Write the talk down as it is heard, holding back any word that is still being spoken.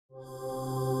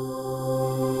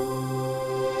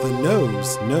The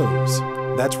nose knows.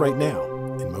 That's right now,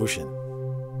 in motion.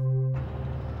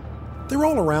 They're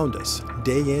all around us,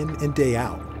 day in and day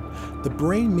out. The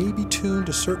brain may be tuned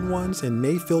to certain ones and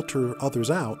may filter others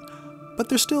out, but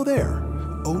they're still there.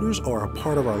 Odors are a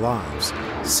part of our lives,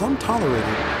 some tolerated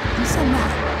and some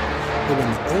not. But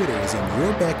when the odor is in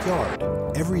your backyard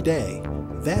every day,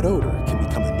 that odor can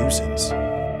become a nuisance.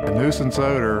 A nuisance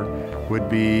odor would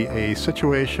be a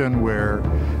situation where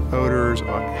odors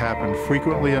happen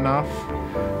frequently enough,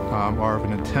 are of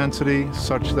an intensity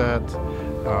such that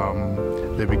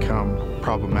they become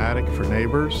problematic for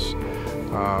neighbors,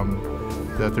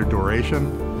 that their duration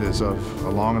is of a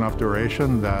long enough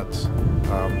duration that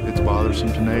it's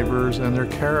bothersome to neighbors, and their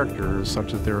character is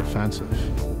such that they're offensive.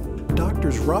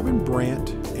 Doctors Robin Brandt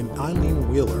and Eileen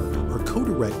Wheeler are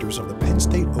co-directors of the Penn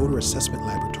State Odor Assessment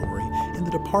Laboratory in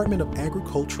the Department of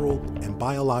Agricultural and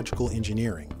Biological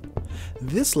Engineering.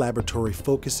 This laboratory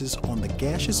focuses on the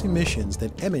gaseous emissions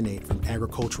that emanate from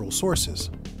agricultural sources.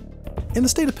 In the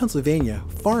state of Pennsylvania,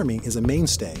 farming is a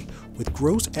mainstay, with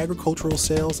gross agricultural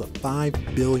sales of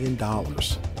 $5 billion.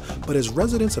 But as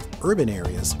residents of urban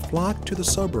areas flock to the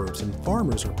suburbs and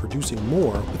farmers are producing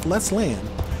more with less land,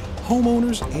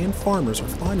 homeowners and farmers are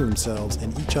finding themselves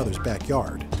in each other's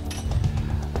backyard.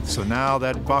 So now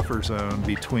that buffer zone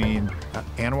between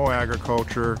animal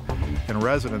agriculture and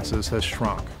residences has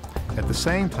shrunk. At the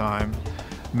same time,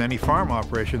 many farm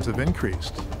operations have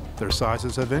increased. Their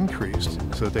sizes have increased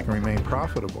so that they can remain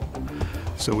profitable.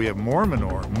 So we have more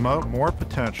manure, more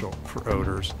potential for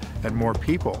odors, and more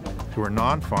people who are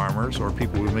non-farmers or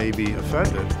people who may be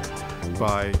offended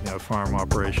by farm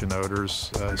operation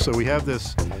odors. So we have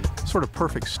this sort of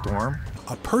perfect storm.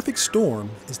 A perfect storm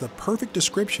is the perfect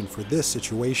description for this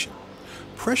situation.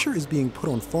 Pressure is being put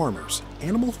on farmers,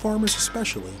 animal farmers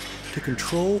especially, to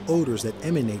control odors that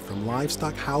emanate from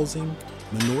livestock housing,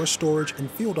 manure storage, and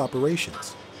field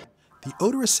operations. The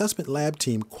Odor Assessment Lab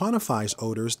team quantifies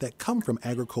odors that come from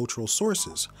agricultural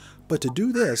sources, but to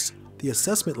do this, the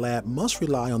assessment lab must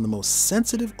rely on the most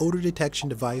sensitive odor detection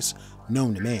device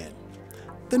known to man: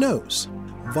 the nose.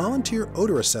 Volunteer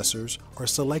odor assessors are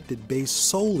selected based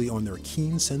solely on their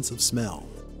keen sense of smell.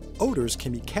 Odors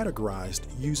can be categorized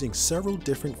using several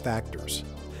different factors.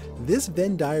 This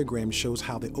Venn diagram shows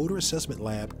how the Odor Assessment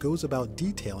Lab goes about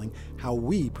detailing how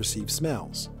we perceive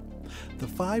smells. The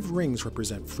 5 rings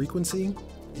represent frequency,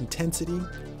 intensity,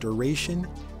 duration,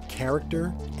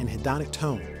 character, and hedonic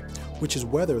tone, which is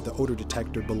whether the odor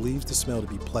detector believes the smell to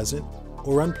be pleasant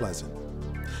or unpleasant.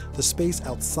 The space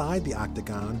outside the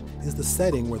octagon is the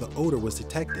setting where the odor was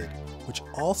detected, which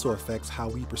also affects how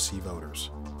we perceive odors.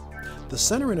 The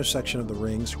center intersection of the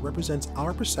rings represents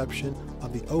our perception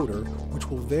of the odor, which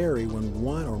will vary when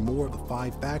one or more of the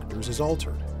 5 factors is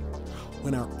altered.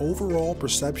 When our overall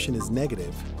perception is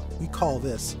negative, we call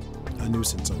this a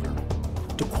nuisance odor.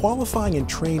 To qualify and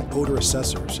train odor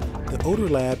assessors, the Odor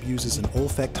Lab uses an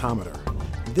olfactometer.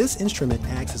 This instrument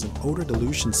acts as an odor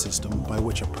dilution system by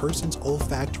which a person's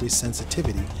olfactory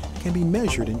sensitivity can be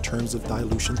measured in terms of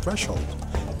dilution threshold,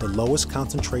 the lowest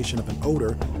concentration of an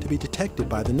odor to be detected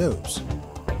by the nose.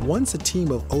 Once a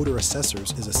team of odor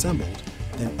assessors is assembled,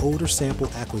 then odor sample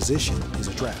acquisition is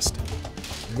addressed.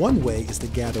 One way is to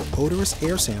gather odorous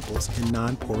air samples in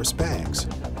non-porous bags.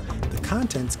 The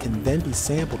contents can then be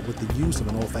sampled with the use of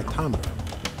an olfactometer.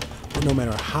 But no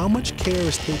matter how much care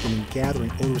is taken in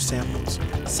gathering odor samples,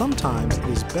 sometimes it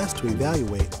is best to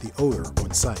evaluate the odor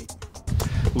on site.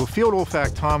 Well, the field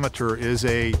olfactometer is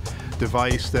a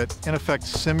device that in effect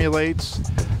simulates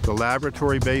the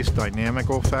laboratory-based dynamic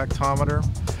olfactometer.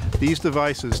 These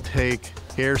devices take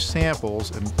air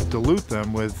samples and dilute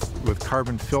them with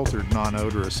carbon-filtered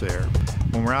non-odorous air.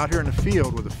 When we're out here in the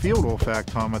field with a field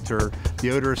olfactometer,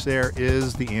 the odorous air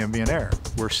is the ambient air.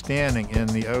 We're standing in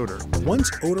the odor.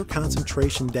 Once odor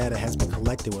concentration data has been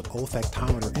collected with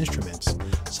olfactometer instruments,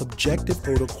 subjective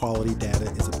odor quality data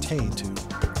is obtained to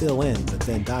fill in the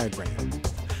Venn diagram.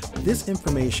 This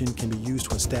information can be used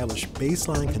to establish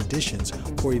baseline conditions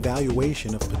for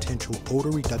evaluation of potential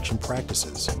odor reduction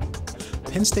practices.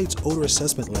 Penn State's Odor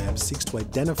Assessment Lab seeks to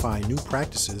identify new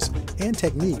practices and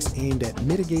techniques aimed at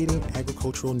mitigating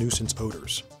agricultural nuisance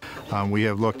odors. We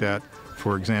have looked at,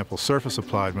 for example,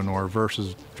 surface-applied manure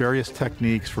versus various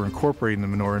techniques for incorporating the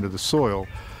manure into the soil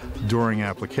during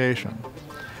application.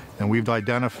 And we've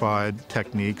identified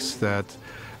techniques that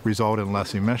result in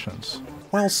less emissions.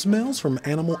 While smells from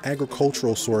animal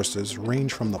agricultural sources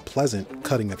range from the pleasant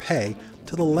cutting of hay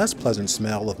to the less pleasant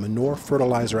smell of manure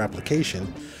fertilizer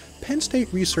application, Penn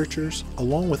State researchers,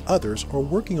 along with others, are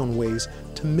working on ways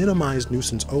to minimize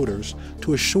nuisance odors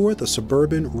to assure the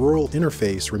suburban-rural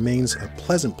interface remains a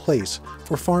pleasant place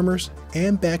for farmers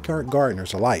and backyard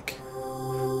gardeners alike.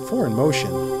 For In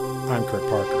Motion, I'm Kurt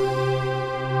Parker.